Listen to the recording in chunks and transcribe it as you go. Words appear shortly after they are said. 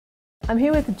I'm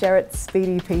here with Jeret's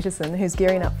Speedy Peterson, who's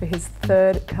gearing up for his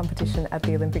third competition at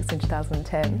the Olympics in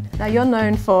 2010. Now you're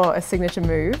known for a signature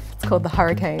move. It's called the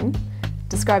Hurricane.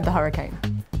 Describe the Hurricane.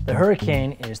 The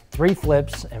Hurricane is 3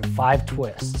 flips and 5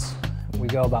 twists. We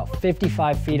go about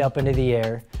 55 feet up into the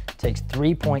air. It takes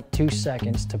 3.2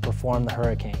 seconds to perform the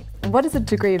Hurricane. What is the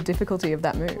degree of difficulty of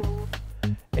that move?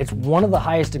 It's one of the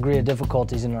highest degree of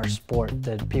difficulties in our sport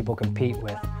that people compete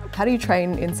with. How do you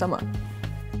train in summer?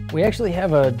 We actually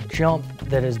have a jump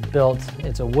that is built.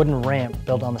 It's a wooden ramp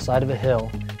built on the side of a hill.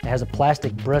 It has a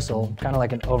plastic bristle, kind of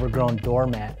like an overgrown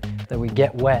doormat, that we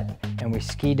get wet and we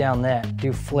ski down that,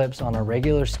 do flips on our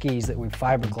regular skis that we've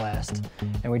fiberglassed,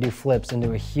 and we do flips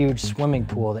into a huge swimming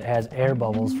pool that has air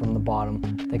bubbles from the bottom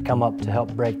that come up to help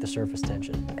break the surface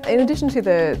tension. In addition to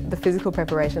the physical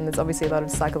preparation, there's obviously a lot of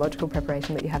psychological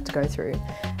preparation that you have to go through.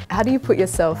 How do you put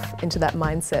yourself into that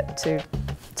mindset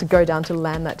to go down to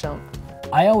land that jump?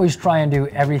 I always try and do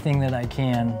everything that I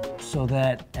can so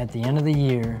that at the end of the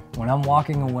year, when I'm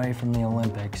walking away from the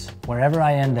Olympics, wherever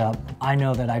I end up, I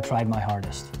know that I tried my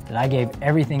hardest, that I gave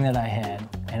everything that I had,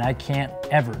 and I can't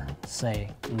ever say,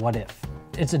 what if?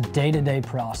 It's a day-to-day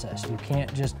process. You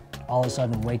can't just all of a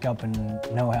sudden wake up and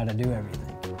know how to do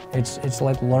everything. It's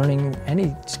like learning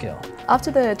any skill.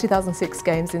 After the 2006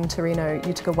 Games in Torino,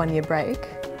 you took a 1-year break.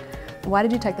 Why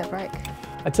did you take that break?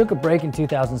 I took a break in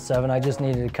 2007. I just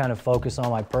needed to kind of focus on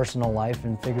my personal life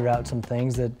and figure out some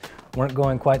things that weren't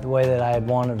going quite the way that I had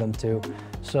wanted them to.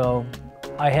 So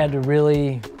I had to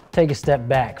really take a step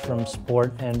back from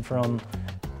sport and from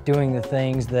doing the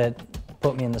things that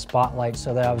put me in the spotlight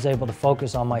so that I was able to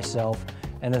focus on myself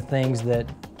and the things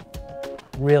that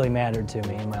really mattered to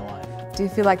me in my life. Do you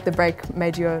feel like the break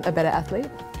made you a better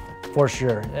athlete? For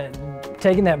sure.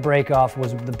 Taking that break off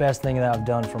was the best thing that I've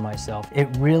done for myself. It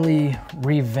really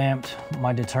revamped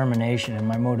my determination and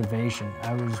my motivation.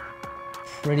 I was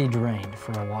pretty drained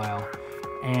for a while.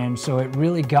 And so it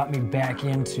really got me back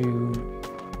into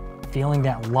feeling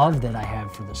that love that I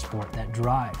have for the sport, that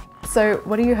drive. So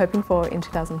what are you hoping for in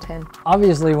 2010?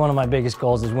 Obviously, one of my biggest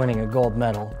goals is winning a gold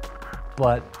medal,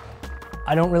 but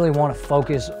I don't really want to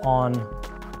focus on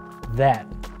that.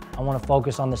 I want to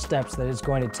focus on the steps that it's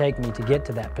going to take me to get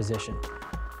to that position.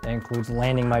 That includes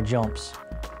landing my jumps,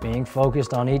 being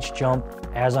focused on each jump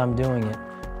as I'm doing it,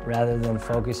 rather than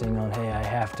focusing on, hey, I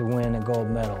have to win a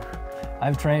gold medal.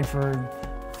 I've trained for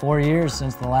 4 years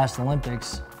since the last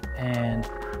Olympics, and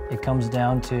it comes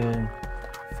down to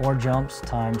 4 jumps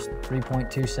times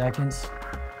 3.2 seconds.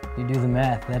 You do the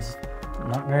math, that's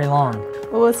not very long.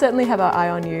 Well, we'll certainly have our eye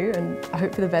on you, and I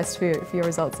hope for the best for your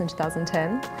results in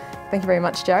 2010. Thank you very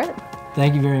much, Jeret.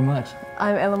 Thank you very much.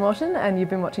 I'm Morton, and you've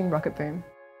been watching Rocketboom.